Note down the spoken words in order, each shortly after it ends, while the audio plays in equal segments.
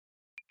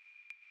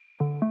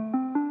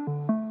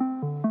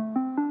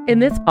In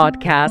this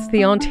podcast,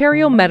 the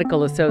Ontario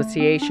Medical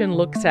Association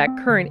looks at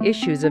current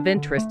issues of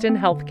interest in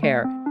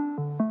healthcare.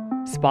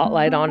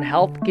 Spotlight on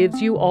Health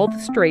gives you all the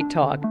straight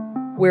talk.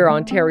 We're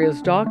Ontario's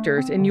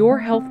doctors, and your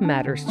health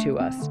matters to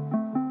us.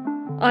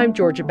 I'm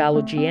Georgia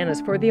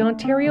Balogianis for the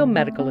Ontario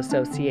Medical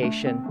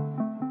Association.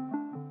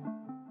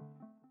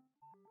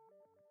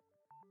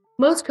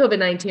 Most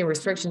COVID-19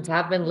 restrictions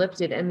have been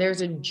lifted, and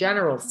there's a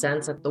general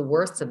sense that the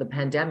worst of the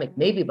pandemic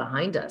may be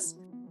behind us.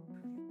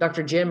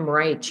 Dr. Jim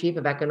Wright, Chief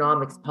of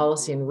Economics,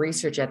 Policy and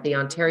Research at the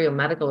Ontario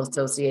Medical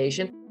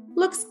Association,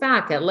 looks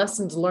back at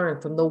lessons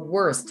learned from the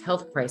worst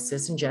health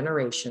crisis in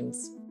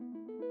generations.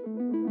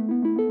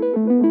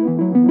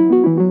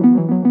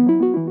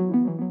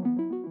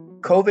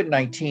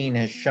 COVID-19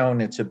 has shown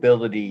its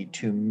ability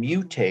to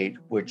mutate,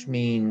 which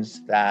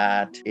means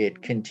that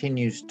it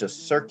continues to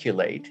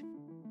circulate.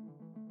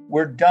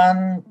 We're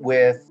done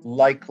with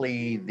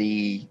likely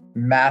the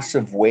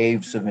massive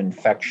waves of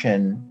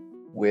infection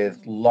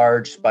with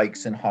large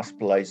spikes in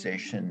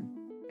hospitalization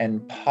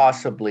and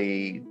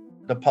possibly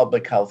the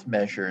public health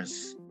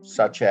measures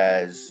such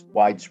as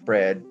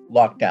widespread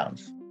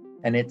lockdowns.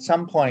 And at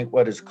some point,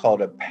 what is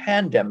called a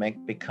pandemic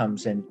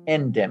becomes an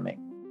endemic.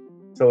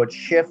 So it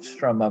shifts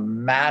from a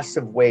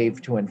massive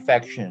wave to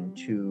infection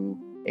to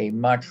a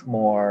much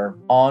more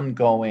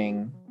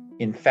ongoing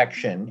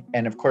infection.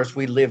 And of course,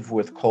 we live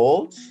with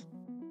colds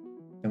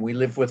and we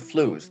live with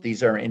flus.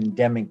 These are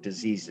endemic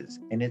diseases.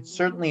 And it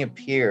certainly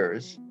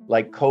appears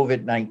like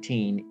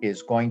COVID-19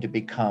 is going to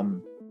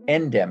become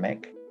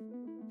endemic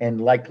and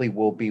likely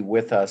will be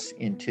with us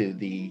into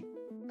the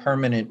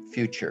permanent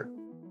future.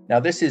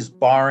 Now, this is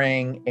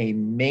barring a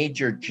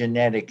major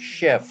genetic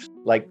shift,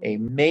 like a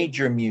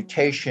major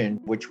mutation,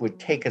 which would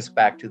take us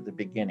back to the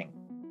beginning.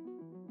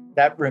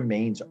 That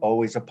remains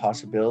always a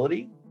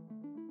possibility.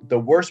 The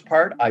worst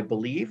part, I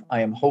believe, I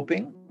am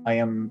hoping, I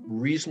am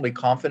reasonably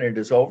confident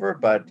is over,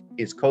 but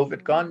is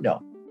COVID gone?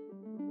 No.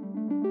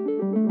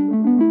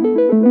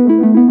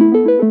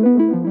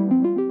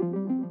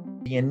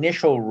 The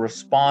initial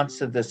response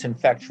to this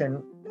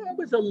infection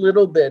was a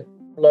little bit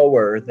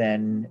lower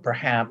than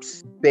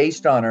perhaps,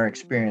 based on our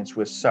experience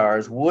with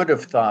SARS, would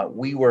have thought.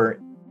 We were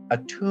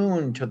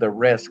attuned to the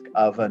risk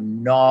of a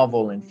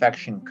novel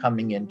infection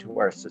coming into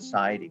our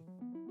society.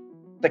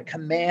 The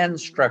command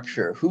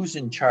structure, who's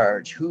in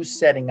charge, who's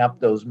setting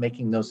up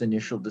making those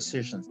initial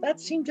decisions, that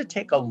seemed to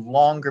take a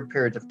longer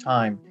period of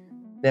time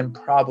than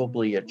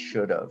probably it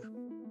should have.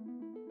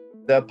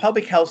 The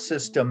public health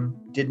system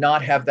did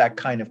not have that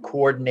kind of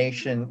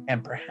coordination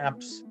and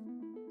perhaps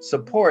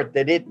support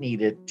that it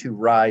needed to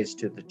rise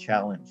to the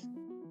challenge.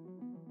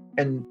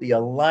 And the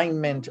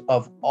alignment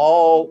of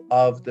all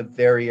of the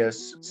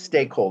various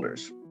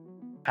stakeholders.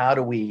 How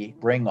do we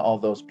bring all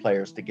those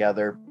players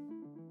together?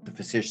 The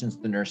physicians,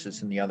 the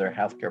nurses, and the other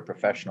healthcare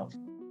professionals.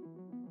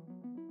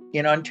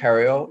 In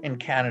Ontario, in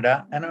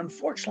Canada, and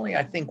unfortunately,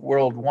 I think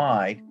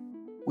worldwide,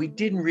 we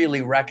didn't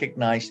really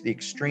recognize the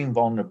extreme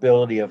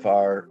vulnerability of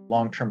our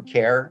long-term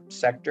care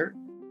sector.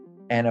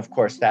 And of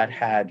course, that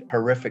had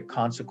horrific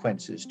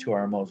consequences to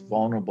our most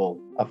vulnerable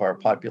of our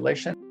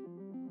population.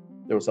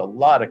 There was a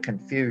lot of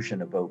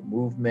confusion about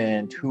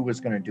movement, who was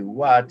going to do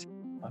what.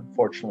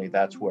 Unfortunately,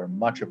 that's where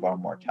much of our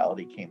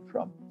mortality came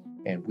from.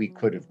 And we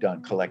could have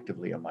done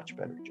collectively a much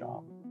better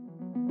job.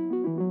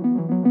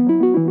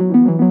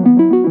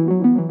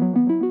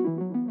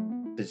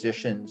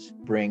 Physicians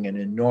bring an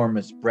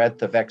enormous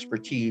breadth of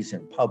expertise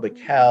in public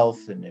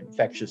health and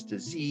infectious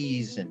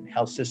disease and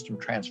health system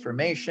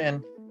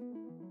transformation.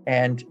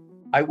 And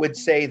I would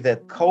say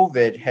that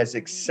COVID has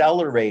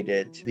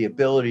accelerated the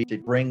ability to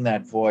bring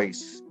that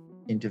voice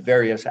into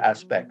various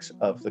aspects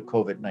of the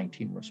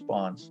COVID-19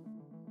 response.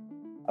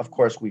 Of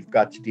course, we've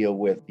got to deal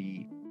with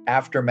the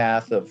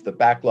aftermath of the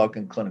backlog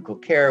in clinical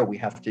care. We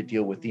have to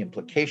deal with the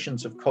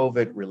implications of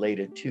COVID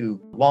related to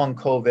long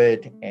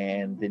COVID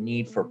and the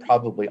need for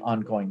probably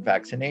ongoing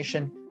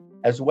vaccination,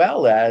 as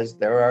well as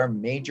there are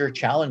major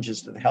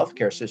challenges to the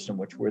healthcare system,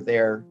 which were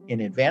there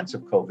in advance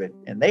of COVID,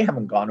 and they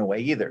haven't gone away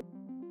either.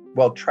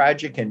 While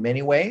tragic in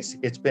many ways,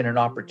 it's been an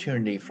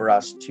opportunity for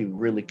us to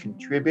really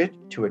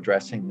contribute to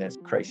addressing this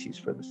crisis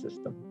for the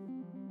system.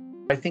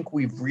 I think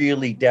we've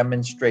really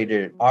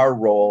demonstrated our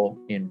role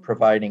in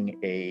providing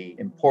an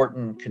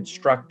important,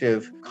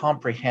 constructive,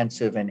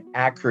 comprehensive, and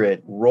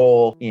accurate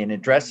role in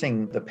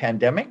addressing the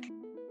pandemic.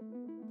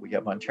 We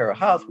have Ontario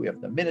Health, we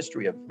have the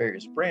ministry, we have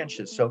various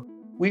branches. So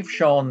we've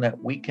shown that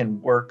we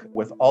can work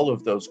with all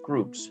of those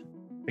groups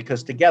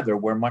because together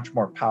we're much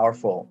more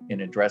powerful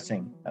in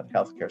addressing the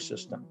healthcare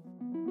system.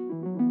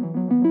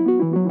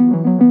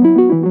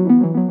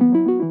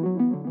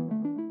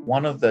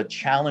 One of the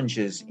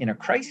challenges in a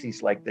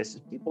crisis like this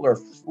is people are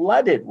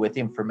flooded with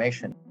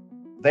information.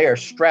 They are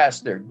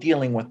stressed, they're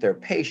dealing with their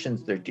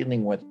patients, they're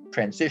dealing with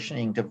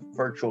transitioning to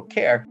virtual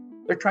care.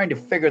 They're trying to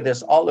figure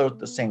this all out at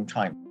the same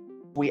time.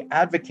 We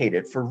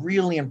advocated for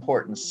really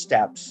important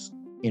steps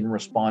in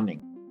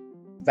responding.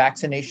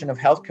 Vaccination of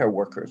healthcare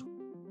workers.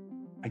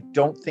 I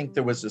don't think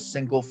there was a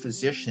single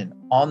physician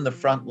on the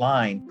front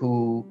line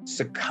who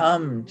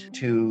succumbed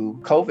to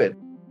COVID.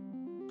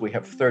 We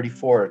have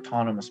 34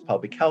 autonomous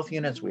public health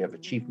units. We have a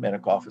chief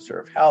medical officer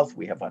of health.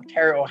 We have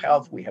Ontario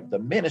Health. We have the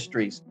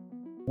ministries.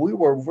 We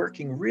were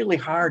working really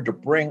hard to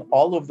bring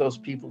all of those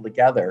people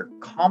together,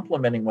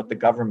 complementing what the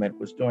government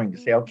was doing to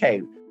say,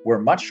 okay, we're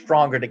much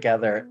stronger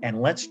together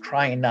and let's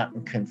try and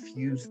not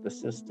confuse the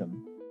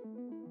system.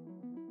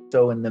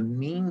 So in the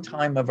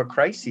meantime of a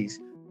crisis,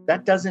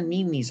 that doesn't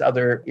mean these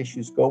other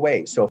issues go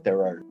away. So if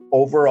there are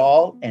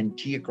overall and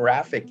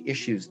geographic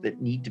issues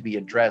that need to be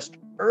addressed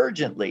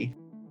urgently,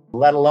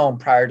 let alone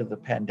prior to the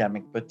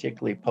pandemic,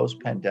 particularly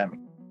post-pandemic,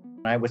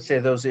 I would say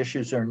those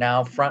issues are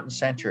now front and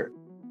center.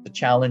 The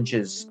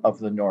challenges of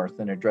the North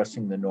and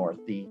addressing the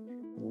North, the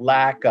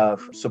lack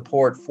of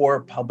support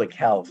for public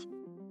health,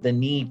 the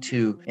need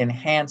to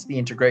enhance the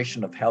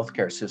integration of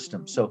healthcare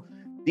systems. So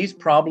these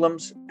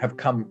problems have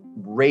come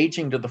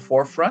raging to the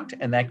forefront,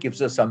 and that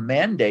gives us a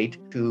mandate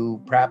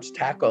to perhaps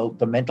tackle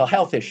the mental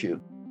health issue.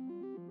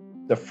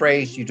 The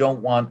phrase, you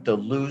don't want to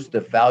lose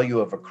the value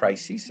of a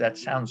crisis, that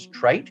sounds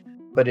trite,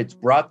 but it's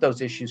brought those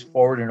issues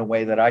forward in a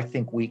way that I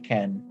think we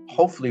can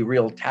hopefully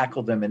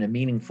tackle them in a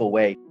meaningful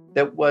way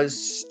that was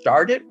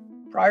started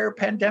prior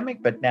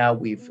pandemic, but now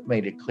we've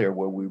made it clear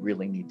where we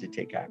really need to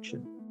take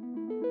action.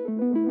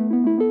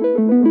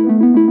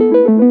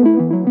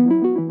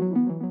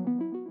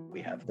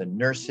 We have the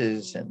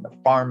nurses and the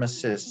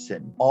pharmacists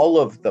and all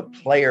of the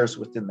players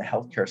within the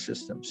healthcare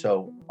system.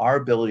 So our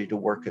ability to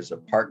work as a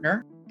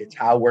partner, it's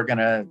how we're going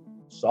to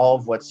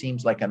solve what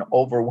seems like an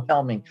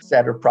overwhelming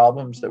set of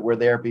problems that were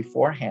there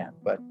beforehand.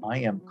 But I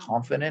am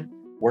confident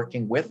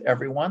working with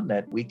everyone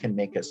that we can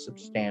make a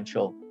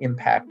substantial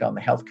impact on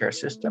the healthcare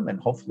system and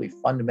hopefully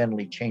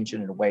fundamentally change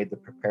it in a way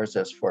that prepares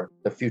us for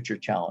the future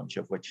challenge,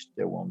 of which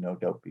there will no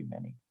doubt be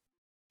many.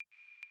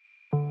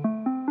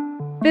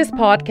 This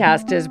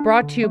podcast is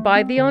brought to you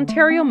by the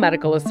Ontario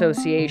Medical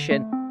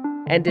Association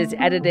and is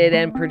edited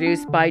and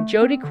produced by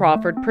Jody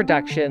Crawford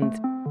Productions.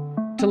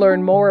 To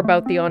learn more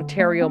about the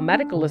Ontario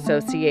Medical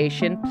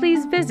Association,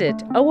 please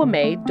visit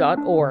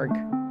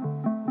OMA.org.